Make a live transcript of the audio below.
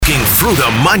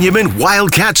Fruita Monument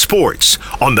Wildcat Sports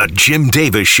on the Jim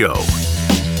Davis Show.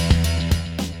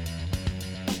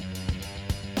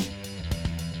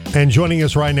 And joining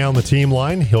us right now on the team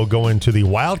line, he'll go into the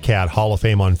Wildcat Hall of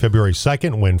Fame on February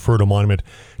 2nd when Fruita Monument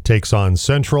takes on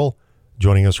Central.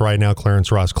 Joining us right now,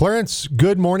 Clarence Ross. Clarence,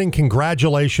 good morning.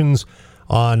 Congratulations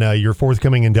on your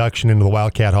forthcoming induction into the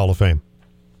Wildcat Hall of Fame.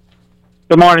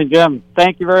 Good morning, Jim.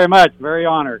 Thank you very much. Very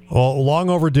honored. Well, long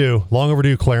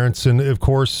overdue, Clarence. And, of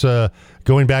course,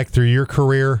 going back through your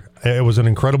career, it was an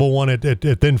incredible one at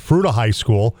then Fruita High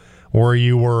School, where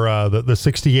you were the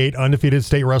 68 undefeated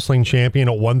state wrestling champion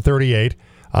at 138.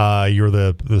 You're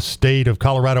the state of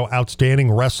Colorado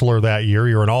outstanding wrestler that year.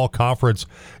 You're an all-conference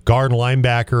guard and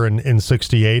linebacker in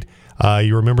 68.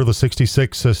 You remember the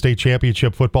 66 state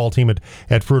championship football team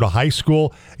at Fruita High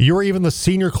School. You were even the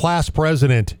senior class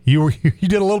president. You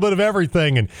did a little bit of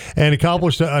everything and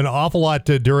accomplished an awful lot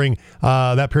during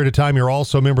that period of time. You're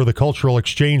also a member of the cultural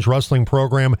exchange wrestling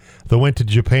program that went to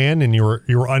Japan, and you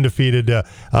were undefeated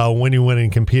when you went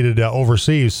and competed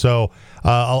overseas. So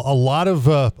a lot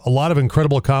of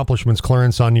incredible accomplishments,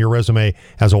 Clarence, on your resume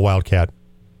as a Wildcat.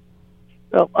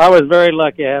 Well, I was very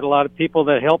lucky. I had a lot of people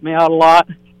that helped me out a lot.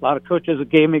 A lot of coaches that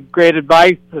gave me great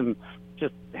advice, and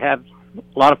just had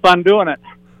a lot of fun doing it.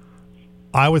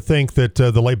 I would think that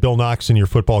the late Bill Noxon, your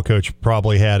football coach,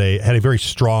 probably had a very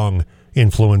strong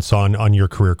influence on your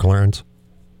career, Clarence.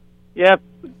 Yeah,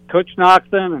 Coach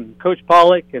Noxon and Coach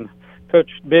Pollock and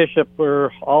Coach Bishop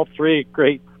were all three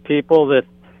great people that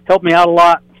helped me out a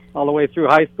lot all the way through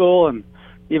high school and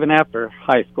even after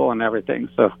high school and everything.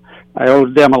 So I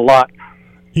owed them a lot.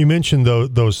 You mentioned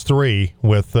those three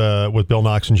with Bill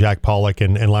Noxon, Jack Pollock,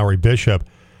 and Lowry Bishop.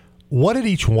 What did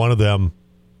each one of them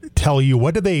tell you?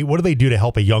 What do they do to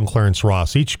help a young Clarence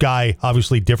Ross? Each guy,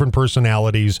 obviously, different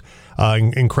personalities,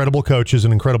 incredible coaches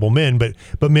and incredible men, but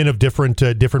men of different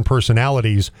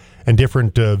personalities and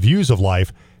different views of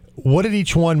life. What did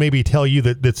each one maybe tell you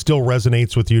that still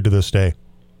resonates with you to this day?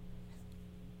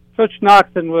 Coach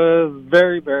Noxon was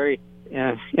very, very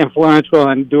influential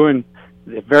in doing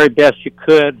the very best you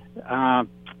could,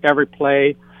 every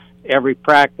play, every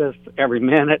practice, every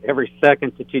minute, every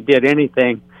second that you did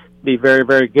anything, be very,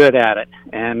 very good at it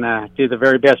and do the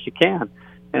very best you can.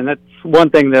 And that's one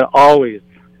thing that always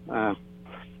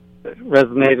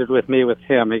resonated with me with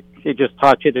him. He just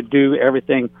taught you to do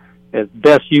everything as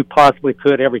best you possibly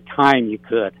could every time you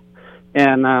could.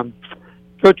 And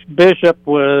Coach Bishop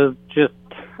was just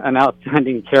an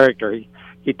outstanding character.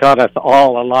 He taught us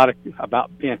all a lot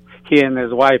about he and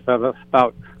his wife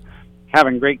about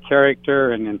having great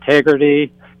character and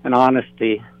integrity and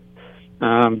honesty.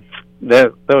 Those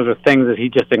are things that he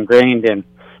just ingrained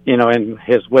in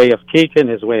his way of teaching,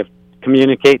 his way of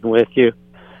communicating with you.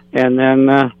 And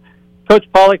then Coach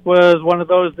Pollock was one of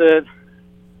those that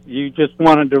you just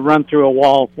wanted to run through a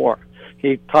wall for.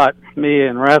 He taught me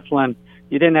in wrestling,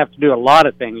 you didn't have to do a lot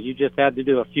of things. You just had to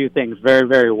do a few things very,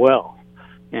 very well.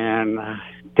 And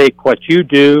take what you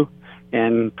do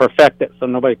and perfect it so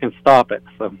nobody can stop it.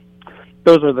 So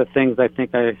those are the things I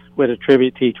think I would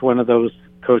attribute to each one of those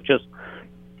coaches.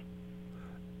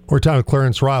 We're talking with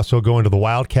Clarence Ross. He'll go into the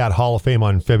Wildcat Hall of Fame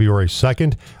on February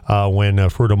 2nd when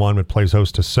Fruita Monument plays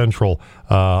host to Central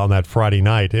on that Friday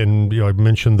night. And I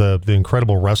mentioned the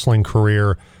incredible wrestling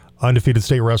career, undefeated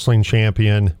state wrestling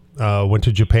champion, went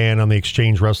to Japan on the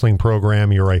exchange wrestling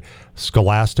program. You're a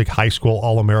Scholastic High School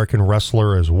All-American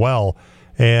wrestler as well.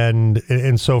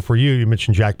 And so for you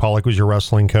mentioned Jack Pollock was your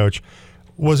wrestling coach.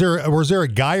 Was there a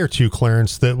guy or two,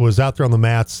 Clarence, that was out there on the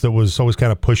mats that was always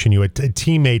kind of pushing you, a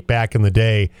teammate back in the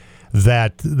day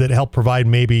that helped provide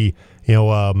maybe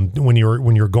when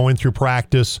you're going through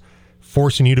practice,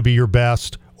 forcing you to be your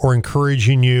best or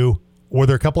encouraging you? Were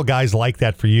there a couple of guys like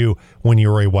that for you when you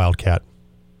were a Wildcat?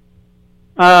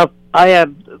 I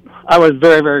was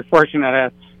very, very fortunate. I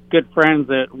had good friends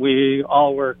that we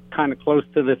all were kind of close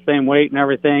to the same weight and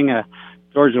everything.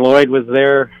 George Lloyd was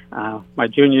there my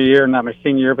junior year, not my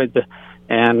senior year,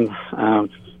 and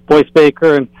Boyce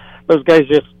Baker, and those guys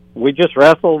we just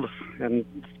wrestled, and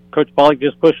Coach Pollock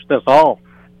just pushed us all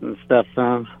and stuff.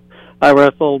 I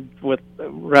wrestling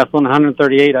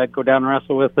 138. I'd go down and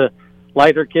wrestle with the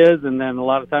lighter kids, and then a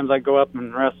lot of times I'd go up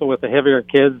and wrestle with the heavier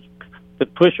kids to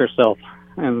push yourself.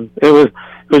 And it was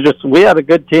just, we had a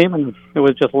good team, and it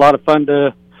was just a lot of fun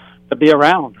to be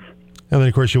around. And then,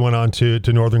 of course, you went on to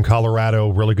Northern Colorado,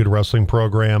 really good wrestling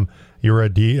program. You were a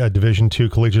Division II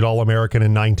Collegiate All-American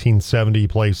in 1970. You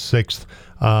placed sixth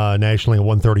nationally at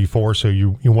 134, so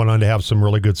you went on to have some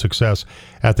really good success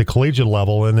at the collegiate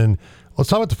level. And then let's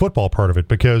talk about the football part of it,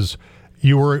 because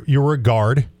you were a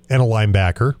guard and a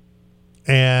linebacker,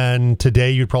 and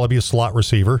today you'd probably be a slot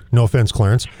receiver. No offense,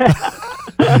 Clarence.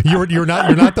 You're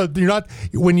not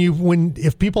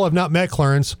if people have not met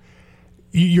Clarence,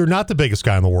 you're not the biggest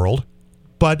guy in the world,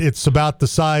 but it's about the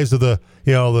size of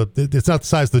it's not the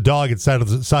size of the dog, it's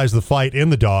the size of the fight in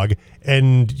the dog,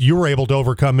 and you were able to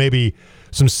overcome maybe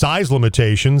some size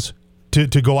limitations to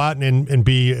go out and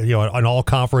be an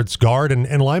all-conference guard and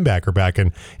linebacker back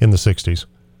in the 60s.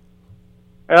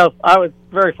 Well, I was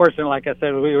very fortunate. Like I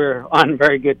said, we were on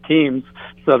very good teams,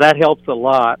 so that helps a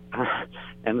lot.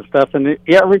 And the stuff, and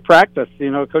every practice,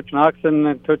 Coach Noxon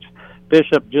and Coach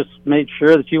Bishop just made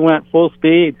sure that you went full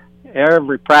speed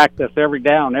every practice, every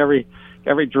down, every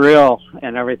drill,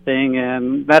 and everything,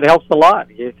 and that helps a lot.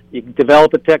 You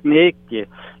develop a technique.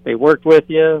 They worked with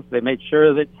you. They made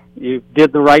sure that you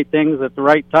did the right things at the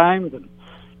right times. And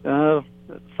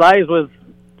size was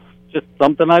just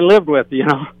something I lived with,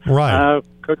 Right.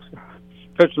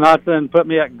 Coach Noxon put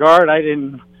me at guard. I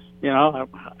didn't,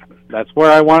 that's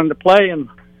where I wanted to play, and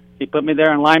he put me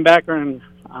there in linebacker, and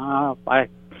I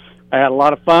had a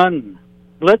lot of fun,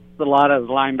 blitzed a lot as a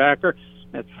linebacker.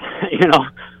 It's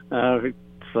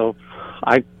so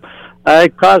I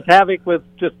caused havoc with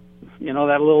just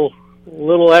that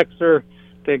little extra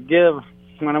to give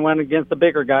when I went against the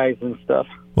bigger guys and stuff.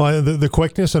 Well, the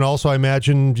quickness, and also I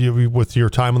imagine with your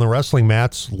time on the wrestling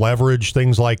mats, leverage,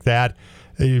 things like that,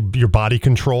 your body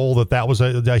control, that was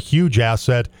a huge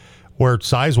asset. Where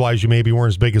size-wise you maybe weren't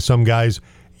as big as some guys,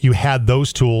 you had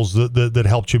those tools that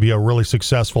helped you be a really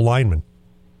successful lineman.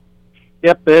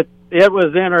 Yep, it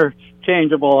was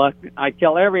interchangeable. I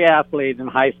tell every athlete in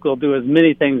high school, do as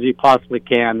many things as you possibly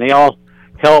can. They all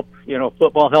help.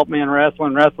 Football helped me in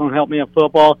wrestling. Wrestling helped me in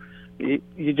football.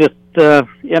 You just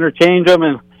interchange them,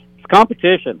 and it's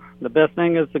competition. The best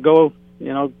thing is to go,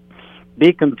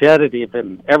 be competitive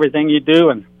in everything you do,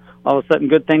 and all of a sudden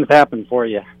good things happen for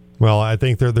you. Well, I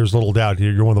think there's little doubt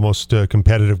you're one of the most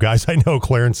competitive guys I know,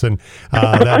 Clarence, and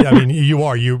you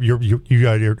are. You're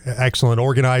an excellent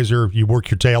organizer. You work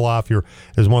your tail off. You're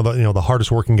as one of the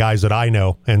hardest working guys that I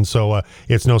know, and so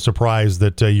it's no surprise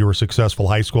that you were a successful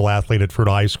high school athlete at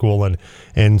Fruita High School,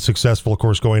 and successful, of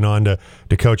course, going on to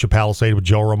coach at Palisade with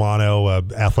Joe Romano,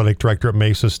 athletic director at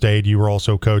Mesa State. You were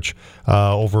also coach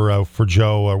over for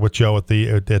Joe with Joe at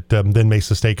then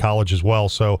Mesa State College as well.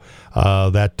 So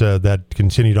that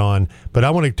continued on. But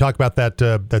I want to talk about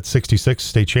that 66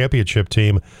 state championship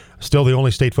team. Still the only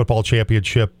state football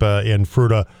championship in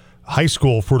Fruita High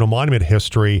School, Fruita Monument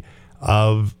history.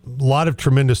 A lot of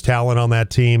tremendous talent on that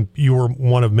team. You were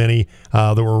one of many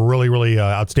that were really, really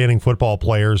outstanding football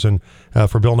players. And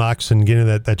for Bill Knox and getting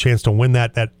that chance to win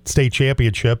that state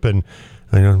championship. And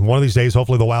one of these days,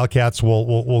 hopefully the Wildcats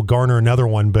will garner another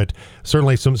one. But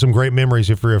certainly some great memories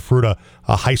if you're a Fruita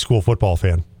high school football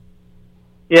fan.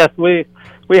 Yes, we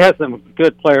had some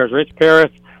good players. Rich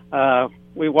Paris,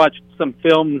 we watched some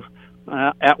film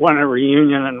at one of the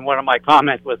reunion, and one of my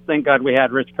comments was, thank God we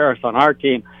had Rich Paris on our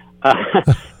team.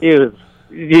 He was,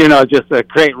 just a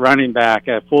great running back,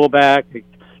 a fullback.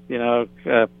 You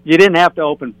didn't have to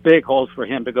open big holes for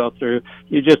him to go through.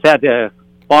 You just had to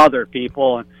bother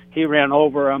people, and he ran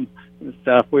over them and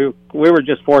stuff. We were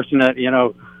just fortunate,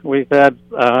 we've had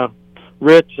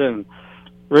Rich and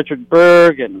Richard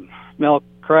Berg and Mel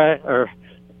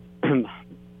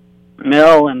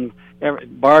and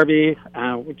Barbie,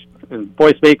 and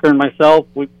Boyce Baker and myself,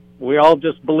 we all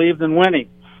just believed in winning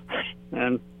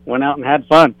and went out and had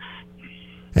fun.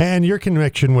 And your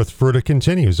connection with Fruita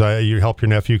continues. You help your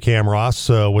nephew Cam Ross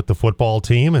with the football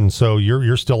team, and so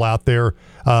you're still out there,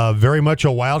 very much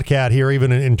a Wildcat here,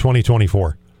 even in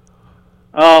 2024.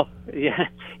 Oh yeah.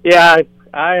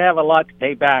 I have a lot to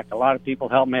pay back. A lot of people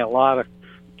helped me a lot of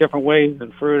different ways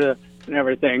in Fruita and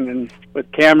everything, and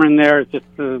with Cameron there, it's just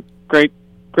a great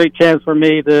chance for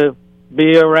me to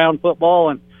be around football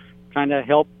and kind of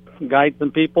help guide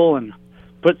some people and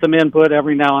put some input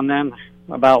every now and then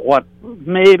about what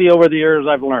maybe over the years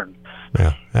I've learned.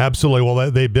 Yeah, absolutely.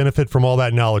 Well, they benefit from all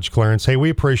that knowledge, Clarence. Hey, we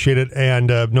appreciate it, and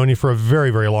known you for a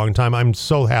very, very long time. I'm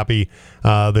so happy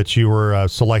that you were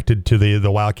selected to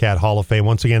the Wildcat Hall of Fame.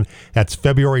 Once again, that's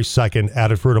February 2nd at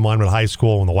Fruita Monument High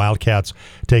School when the Wildcats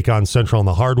take on Central on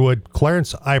the Hardwood.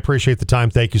 Clarence, I appreciate the time.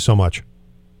 Thank you so much.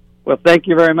 Well, thank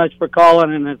you very much for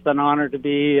calling, and it's an honor to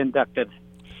be inducted.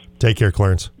 Take care,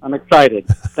 Clarence. I'm excited.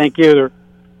 Thank you.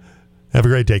 Have a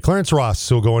great day. Clarence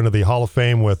Ross will go into the Hall of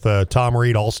Fame with Tom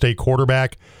Reed, All-State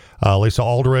quarterback, Lisa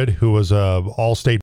Aldred, who was All-State